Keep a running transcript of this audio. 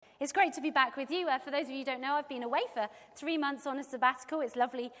It's great to be back with you. For those of you who don't know, I've been away for 3 months on a sabbatical. It's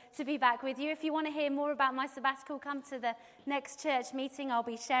lovely to be back with you. If you want to hear more about my sabbatical, come to the next church meeting. I'll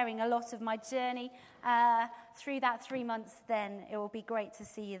be sharing a lot of my journey through that 3 months then. It will be great to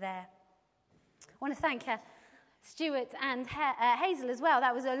see you there. I want to thank Stuart and Hazel as well.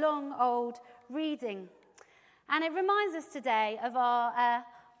 That was a long old reading. And it reminds us today of our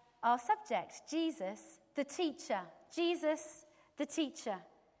subject, Jesus the teacher. Jesus the teacher.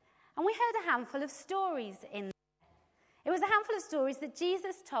 And we heard a handful of stories in there. It was a handful of stories that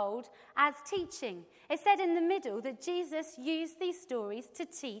Jesus told as teaching. It said in the middle that Jesus used these stories to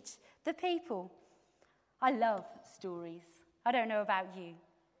teach the people. I love stories. I don't know about you.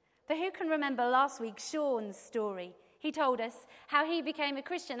 But who can remember last week Sean's story? He told us how he became a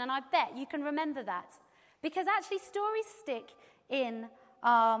Christian, and I bet you can remember that. Because actually stories stick in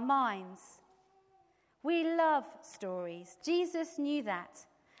our minds. We love stories. Jesus knew that.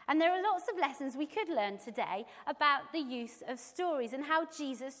 And there are lots of lessons we could learn today about the use of stories and how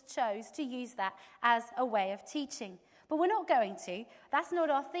Jesus chose to use that as a way of teaching. But we're not going to. That's not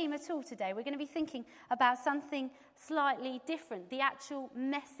our theme at all today. We're going to be thinking about something slightly different, the actual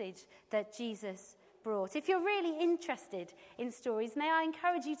message that Jesus brought. If you're really interested in stories, may I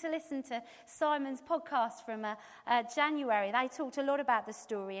encourage you to listen to Simon's podcast from January. They talked a lot about the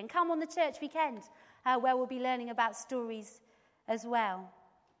story. And come on the church weekend where we'll be learning about stories as well.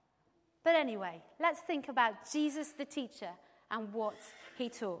 But anyway, let's think about Jesus the teacher and what he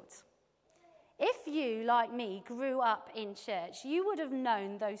taught. If you, like me, grew up in church, you would have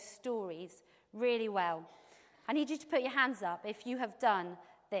known those stories really well. I need you to put your hands up if you have done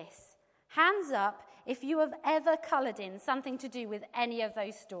this. Hands up if you have ever coloured in something to do with any of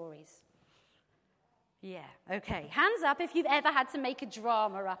those stories. Yeah, okay. Hands up if you've ever had to make a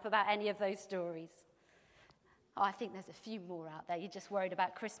drama up about any of those stories. Oh, I think there's a few more out there. You're just worried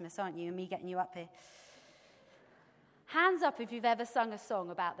about Christmas, aren't you, and me getting you up here. Hands up if you've ever sung a song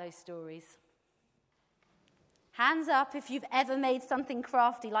about those stories. Hands up if you've ever made something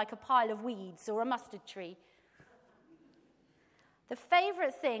crafty like a pile of weeds or a mustard tree. The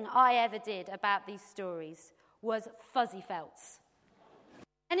favourite thing I ever did about these stories was fuzzy felts.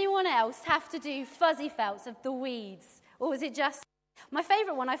 Anyone else have to do fuzzy felts of the weeds? Or was it just... My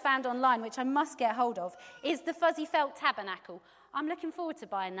favourite one I found online, which I must get hold of, is the fuzzy felt tabernacle. I'm looking forward to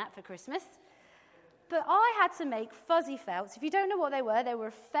buying that for Christmas. But I had to make fuzzy felts. If you don't know what they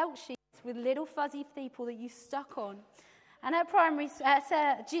were felt sheets with little fuzzy people that you stuck on. And at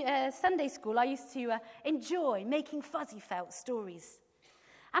Sunday school, I used to enjoy making fuzzy felt stories.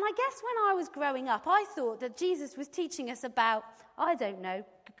 And I guess when I was growing up, I thought that Jesus was teaching us about, I don't know,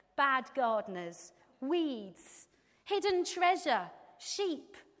 bad gardeners, weeds, hidden treasure,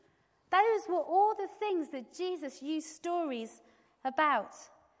 sheep. Those were all the things that Jesus used stories about.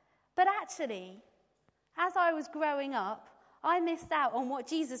 But actually, as I was growing up, I missed out on what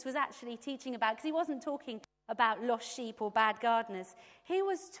Jesus was actually teaching about, because he wasn't talking about lost sheep or bad gardeners. He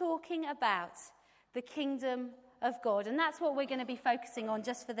was talking about the kingdom of God. And that's what we're going to be focusing on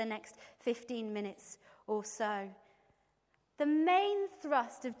just for the next 15 minutes or so. The main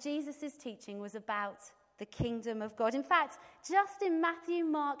thrust of Jesus' teaching was about the kingdom of God. In fact, just in Matthew,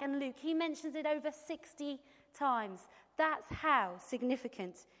 Mark, and Luke, he mentions it over 60 times. That's how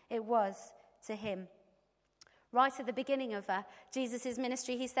significant it was to him. Right at the beginning of Jesus'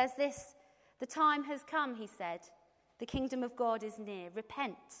 ministry, he says this: "The time has come," he said. "The kingdom of God is near.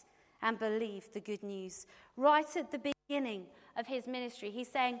 Repent and believe the good news." Right at the beginning of his ministry,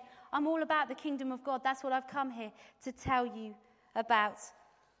 he's saying, I'm all about the kingdom of God. That's what I've come here to tell you about.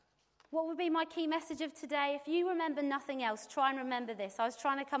 What would be my key message of today? If you remember nothing else, try and remember this. I was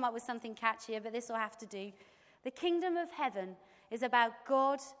trying to come up with something catchier, but this will have to do. The kingdom of heaven is about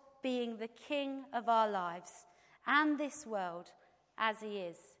God being the king of our lives and this world as he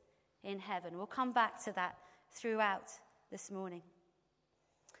is in heaven. We'll come back to that throughout this morning.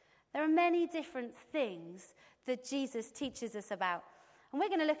 There are many different things that Jesus teaches us about. And we're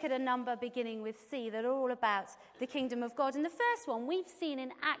going to look at a number beginning with C that are all about the kingdom of God. And the first one we've seen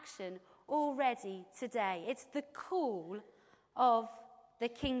in action already today. It's the call of the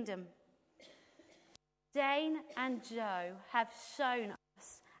kingdom. Dane and Joe have shown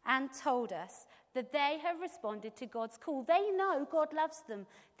us and told us that they have responded to God's call. They know God loves them.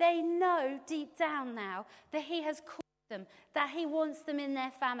 They know deep down now that he has called them, that he wants them in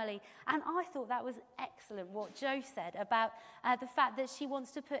their family. And I thought that was excellent what Joe said about the fact that she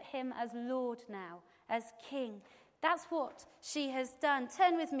wants to put him as Lord now, as King. That's what she has done.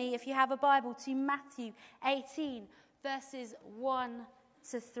 Turn with me, if you have a Bible, to Matthew 18, verses 1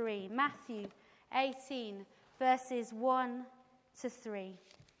 to 3. Matthew 18, verses 1 to 3.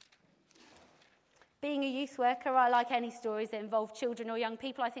 Being a youth worker, I like any stories that involve children or young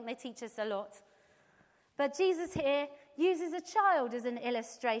people. I think they teach us a lot. But Jesus here uses a child as an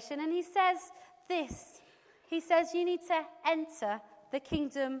illustration, and he says this. He says, you need to enter the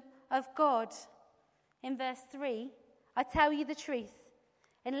kingdom of God. In verse 3, I tell you the truth.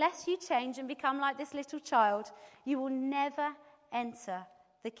 Unless you change and become like this little child, you will never enter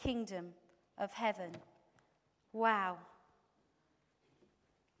the kingdom of heaven. Wow.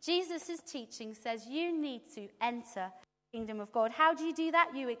 Jesus' teaching says you need to enter the kingdom of God. How do you do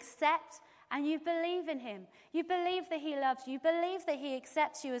that? You accept and you believe in him. You believe that he loves you. You believe that he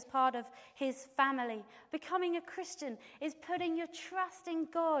accepts you as part of his family. Becoming a Christian is putting your trust in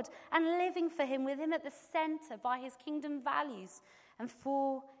God and living for him, with him at the center by his kingdom values and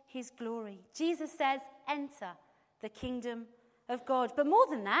for his glory. Jesus says, enter the kingdom of God. But more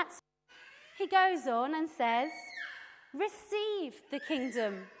than that, he goes on and says, receive the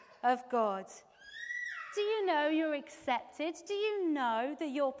kingdom of God. Do you know you're accepted? Do you know that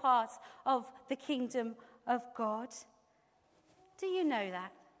you're part of the kingdom of God? Do you know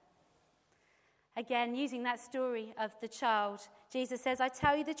that? Again, using that story of the child, Jesus says, I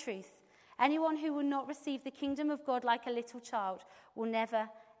tell you the truth. Anyone who will not receive the kingdom of God like a little child will never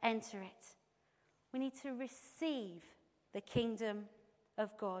enter it. We need to receive the kingdom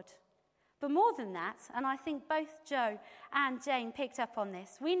of God. But more than that, and I think both Joe and Jane picked up on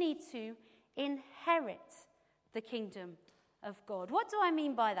this, we need to inherit the kingdom of God. What do I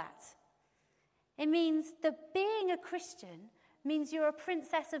mean by that? It means that being a Christian means you're a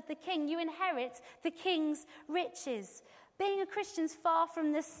princess of the king. You inherit the king's riches. Being a Christian's far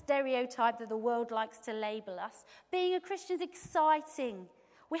from the stereotype that the world likes to label us. Being a Christian's exciting.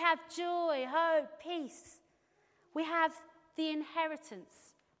 We have joy, hope, peace. We have the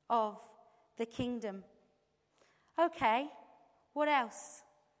inheritance of the kingdom. Okay, what else?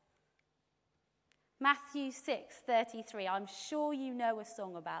 Matthew 6:33. I'm sure you know a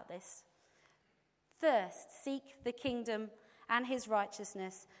song about this. First, seek the kingdom and his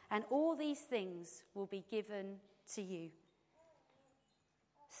righteousness, and all these things will be given to you.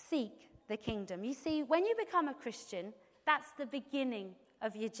 Seek the kingdom. You see, when you become a Christian, that's the beginning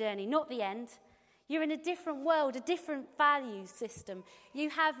of your journey, not the end. You're in a different world, a different value system. You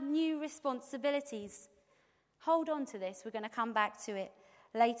have new responsibilities. Hold on to this. We're going to come back to it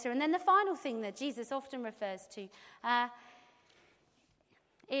later. And then the final thing that Jesus often refers to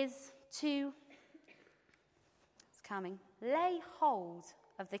is to, it's coming, lay hold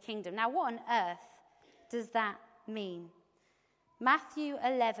of the kingdom. Now, what on earth does that mean? Matthew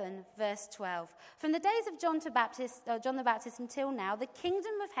 11, verse 12. From the days of John the Baptist until now, the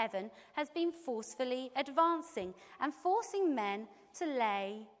kingdom of heaven has been forcefully advancing and forcing men to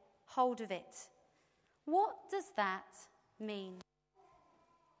lay hold of it. What does that mean?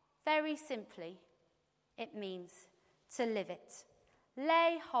 Very simply, it means to live it.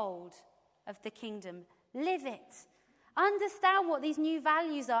 Lay hold of the kingdom. Live it. Understand what these new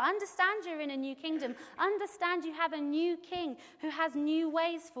values are. Understand you're in a new kingdom. Understand you have a new king who has new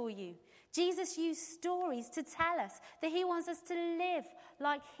ways for you. Jesus used stories to tell us that he wants us to live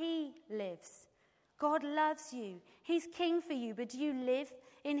like he lives. God loves you. He's king for you. But do you live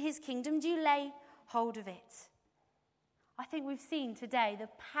in his kingdom? Do you lay hold of it? I think we've seen today the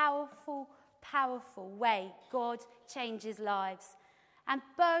powerful, powerful way God changes lives. And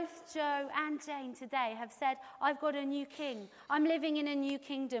both Joe and Jane today have said, I've got a new king. I'm living in a new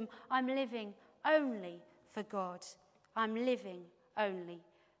kingdom. I'm living only for God. I'm living only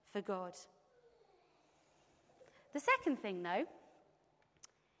for God. The second thing, though,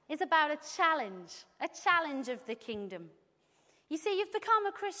 is about a challenge of the kingdom. You see, you've become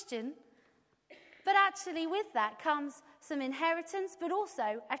a Christian, but actually with that comes some inheritance, but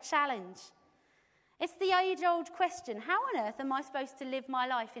also a challenge. It's the age-old question, how on earth am I supposed to live my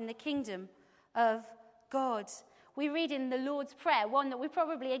life in the kingdom of God? We read in the Lord's Prayer, one that we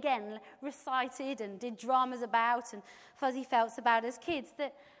probably, again, recited and did dramas about and fuzzy felts about as kids,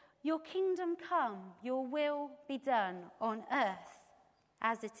 that your kingdom come, your will be done on earth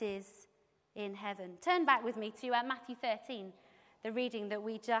as it is in heaven. Turn back with me to Matthew 13, the reading that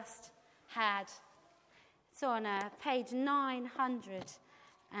we just had. It's on page 980,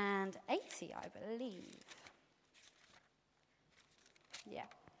 I believe. Yeah.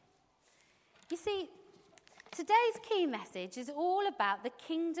 You see, today's key message is all about the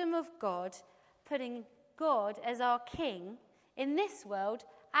kingdom of God, putting God as our king in this world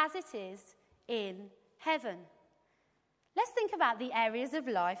as it is in heaven. Let's think about the areas of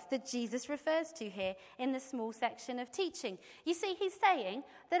life that Jesus refers to here in the small section of teaching. You see, he's saying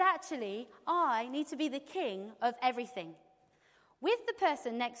that actually I need to be the king of everything. with the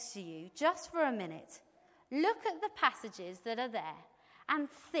person next to you, just for a minute, look at the passages that are there and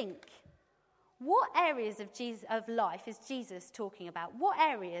think, what areas of life is Jesus talking about? What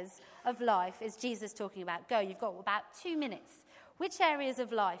areas of life is Jesus talking about? Go, you've got about 2 minutes. Which areas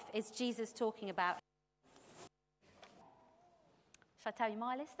of life is Jesus talking about? Shall I tell you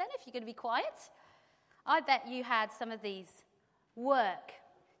my list then, if you're going to be quiet? I bet you had some of these. Work.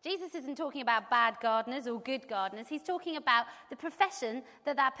 Jesus isn't talking about bad gardeners or good gardeners. He's talking about the profession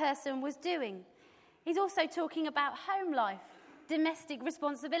that person was doing. He's also talking about home life, domestic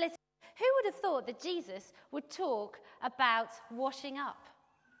responsibility. Who would have thought that Jesus would talk about washing up,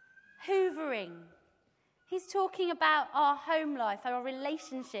 hoovering? He's talking about our home life, our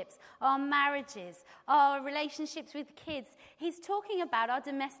relationships, our marriages, our relationships with kids. He's talking about our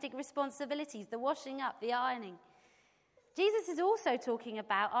domestic responsibilities, the washing up, the ironing. Jesus is also talking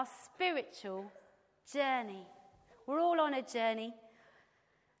about our spiritual journey. We're all on a journey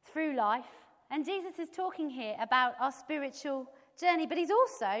through life, and Jesus is talking here about our spiritual journey, but he's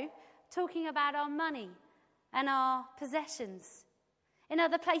also talking about our money and our possessions. In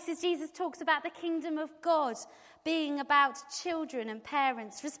other places, Jesus talks about the kingdom of God being about children and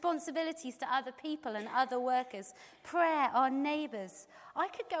parents, responsibilities to other people and other workers, prayer, our neighbours. I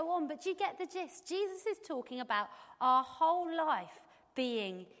could go on, but you get the gist. Jesus is talking about our whole life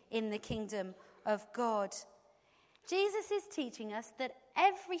being in the kingdom of God. Jesus is teaching us that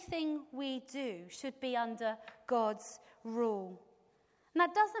everything we do should be under God's rule. And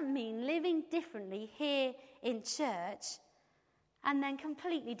that doesn't mean living differently here in church and then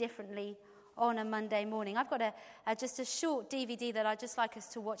completely differently on a Monday morning. I've got just a short DVD that I'd just like us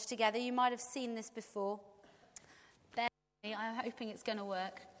to watch together. You might have seen this before. Bear with me, I'm hoping it's going to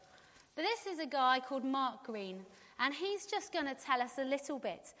work. But this is a guy called Mark Green, and he's just going to tell us a little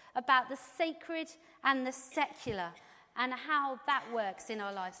bit about the sacred and the secular and how that works in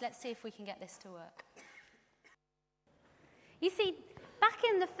our lives. Let's see if we can get this to work. You see, back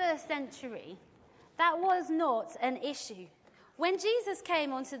in the first century, that was not an issue. When Jesus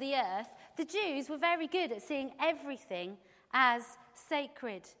came onto the earth, the Jews were very good at seeing everything as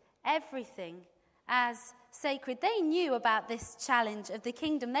sacred. Everything as sacred. They knew about this challenge of the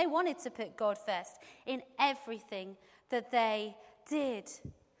kingdom. They wanted to put God first in everything that they did.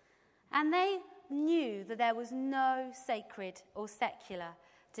 And they knew that there was no sacred or secular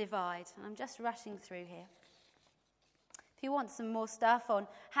divide. And I'm just rushing through here. If you want some more stuff on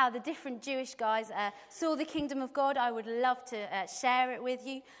how the different Jewish guys saw the kingdom of God, I would love to share it with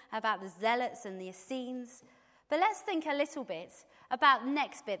you about the Zealots and the Essenes. But let's think a little bit about the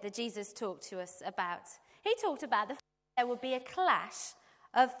next bit that Jesus talked to us about. He talked about the fact that there would be a clash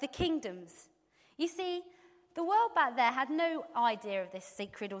of the kingdoms. You see, the world back there had no idea of this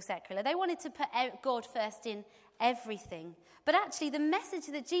sacred or secular. They wanted to put God first in everything. But actually, the message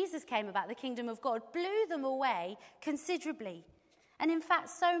that Jesus came about the kingdom of God blew them away considerably. And in fact,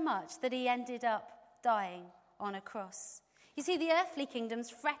 so much that he ended up dying on a cross. You see, the earthly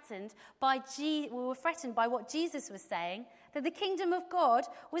kingdoms were threatened by what Jesus was saying, that the kingdom of God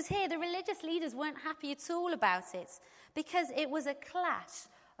was here. The religious leaders weren't happy at all about it because it was a clash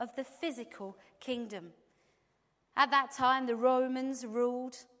of the physical kingdom. At that time, the Romans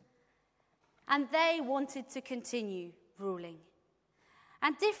ruled, and they wanted to continue ruling.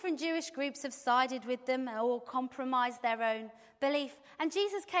 And different Jewish groups have sided with them or compromised their own belief. And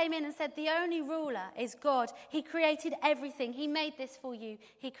Jesus came in and said, the only ruler is God. He created everything. He made this for you.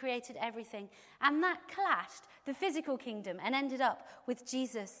 He created everything. And that clashed the physical kingdom and ended up with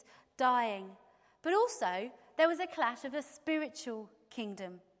Jesus dying. But also, there was a clash of a spiritual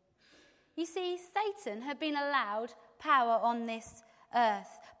kingdom. You see, Satan had been allowed power on this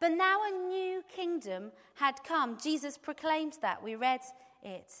earth. But now a new kingdom had come. Jesus proclaimed that. We read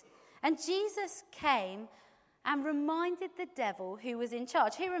it. And Jesus came and reminded the devil who was in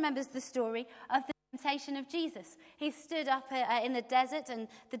charge. Who remembers the story of the temptation of Jesus? He stood up in the desert and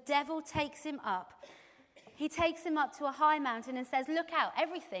the devil takes him up. He takes him up to a high mountain and says, look out,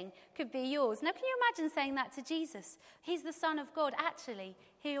 everything could be yours. Now, can you imagine saying that to Jesus? He's the Son of God. Actually,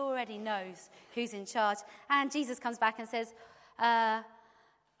 he already knows who's in charge. And Jesus comes back and says,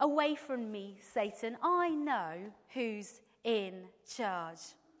 away from me, Satan. I know who's in charge.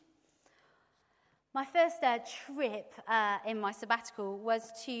 My first trip in my sabbatical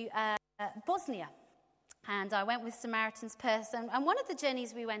was to Bosnia. And I went with Samaritan's Purse. And one of the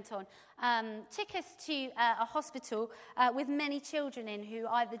journeys we went on took us to a hospital with many children in who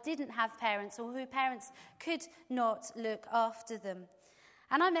either didn't have parents or whose parents could not look after them.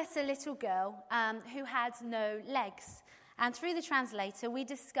 And I met a little girl who had no legs. And through the translator, we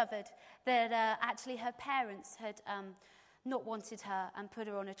discovered that actually her parents had not wanted her and put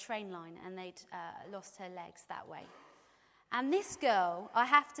her on a train line, and they'd lost her legs that way. And this girl, I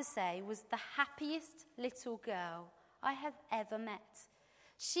have to say, was the happiest little girl I have ever met.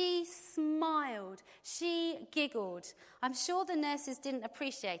 She smiled, she giggled. I'm sure the nurses didn't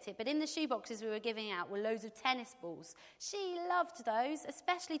appreciate it, but in the shoeboxes we were giving out were loads of tennis balls. She loved those,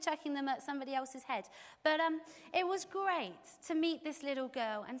 especially chucking them at somebody else's head. But it was great to meet this little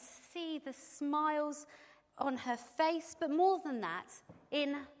girl and see the smiles on her face, but more than that,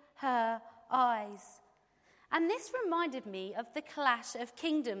 in her eyes. And this reminded me of the clash of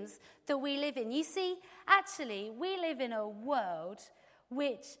kingdoms that we live in. You see, actually, we live in a world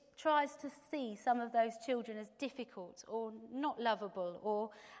which tries to see some of those children as difficult or not lovable, or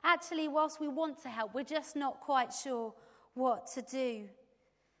actually, whilst we want to help, we're just not quite sure what to do.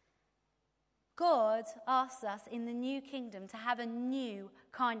 God asks us in the new kingdom to have a new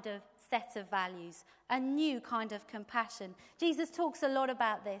kind of set of values, a new kind of compassion. Jesus talks a lot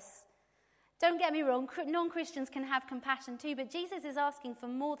about this. Don't get me wrong, non-Christians can have compassion too, but Jesus is asking for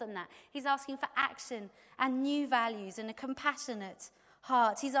more than that. He's asking for action and new values and a compassionate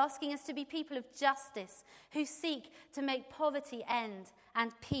heart. He's asking us to be people of justice who seek to make poverty end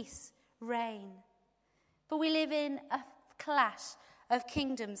and peace reign. But we live in a clash of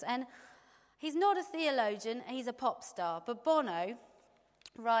kingdoms, and he's not a theologian, he's a pop star, but Bono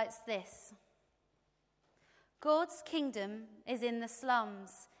writes this: God's kingdom is in the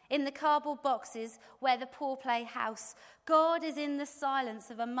slums, in the cardboard boxes where the poor play house. God is in the silence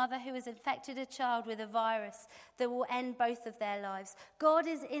of a mother who has infected a child with a virus that will end both of their lives. God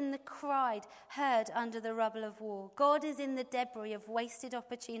is in the cry heard under the rubble of war. God is in the debris of wasted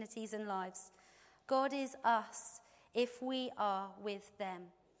opportunities and lives. God is us if we are with them.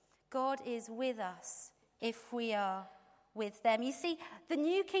 God is with us if we are with them. You see, the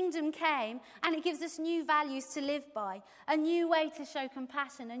new kingdom came and it gives us new values to live by, a new way to show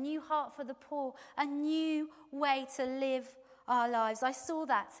compassion, a new heart for the poor, a new way to live our lives. I saw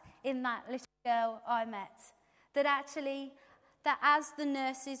that in that little girl I met, that as the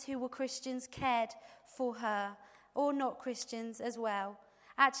nurses who were Christians cared for her, or not Christians as well,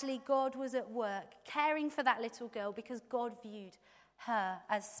 actually God was at work caring for that little girl because God viewed her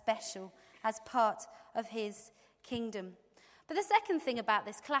as special, as part of his kingdom. But the second thing about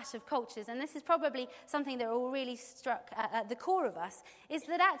this clash of cultures, and this is probably something that all really struck at the core of us, is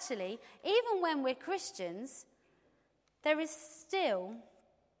that actually, even when we're Christians, there is still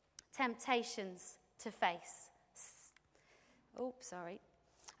temptations to face.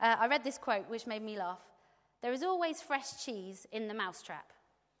 I read this quote which made me laugh. There is always fresh cheese in the mousetrap.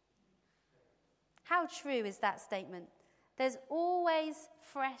 How true is that statement? There's always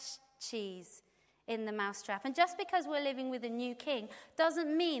fresh cheese in the mousetrap. And just because we're living with a new king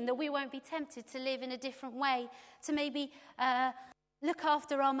doesn't mean that we won't be tempted to live in a different way, to maybe look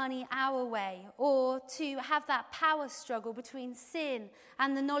after our money our way, or to have that power struggle between sin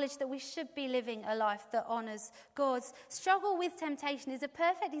and the knowledge that we should be living a life that honours God's. Struggle with temptation is a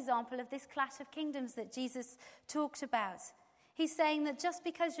perfect example of this clash of kingdoms that Jesus talked about. He's saying that just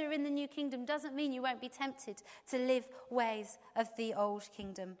because you're in the new kingdom doesn't mean you won't be tempted to live ways of the old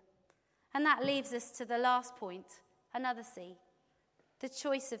kingdom. And that leaves us to the last point, another C, the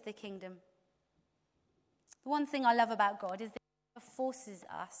choice of the kingdom. The one thing I love about God is that he forces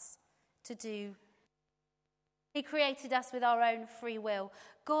us to do. He created us with our own free will.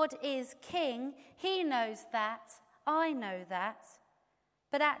 God is king. He knows that. I know that.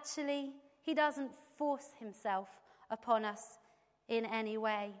 But actually, he doesn't force himself upon us in any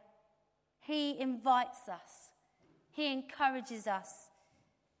way. He invites us. He encourages us.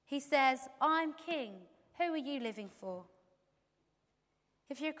 He says, I'm king. Who are you living for?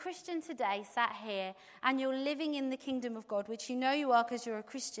 If you're a Christian today, sat here, and you're living in the kingdom of God, which you know you are because you're a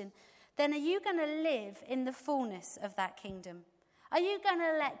Christian, then are you going to live in the fullness of that kingdom? Are you going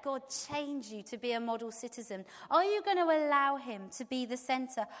to let God change you to be a model citizen? Are you going to allow him to be the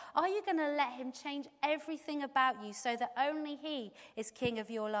center? Are you going to let him change everything about you so that only he is king of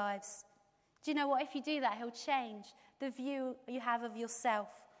your lives? Do you know what? If you do that, he'll change the view you have of yourself,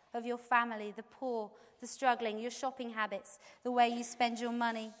 of your family, the poor, the struggling, your shopping habits, the way you spend your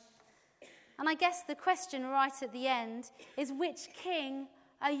money. And I guess the question right at the end is, which king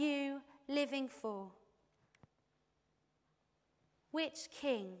are you living for? Which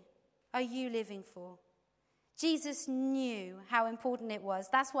king are you living for? Jesus knew how important it was.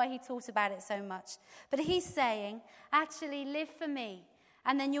 That's why he taught about it so much. But he's saying, actually live for me,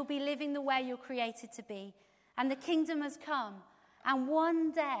 and then you'll be living the way you're created to be. And the kingdom has come. And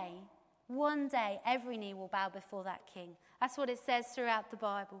one day, every knee will bow before that king. That's what it says throughout the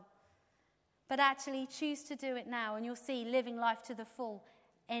Bible. But actually choose to do it now, and you'll see living life to the full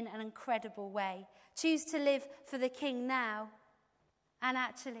in an incredible way. Choose to live for the King now, and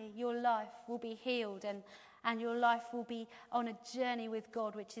actually your life will be healed, and your life will be on a journey with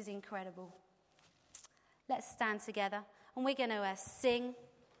God, which is incredible. Let's stand together, and we're going to sing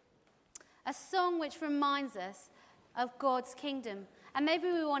a song which reminds us of God's kingdom. And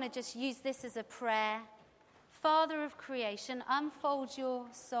maybe we want to just use this as a prayer. Father of creation, unfold your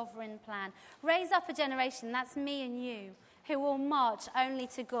sovereign plan. Raise up a generation, that's me and you, who will march only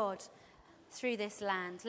to God through this land.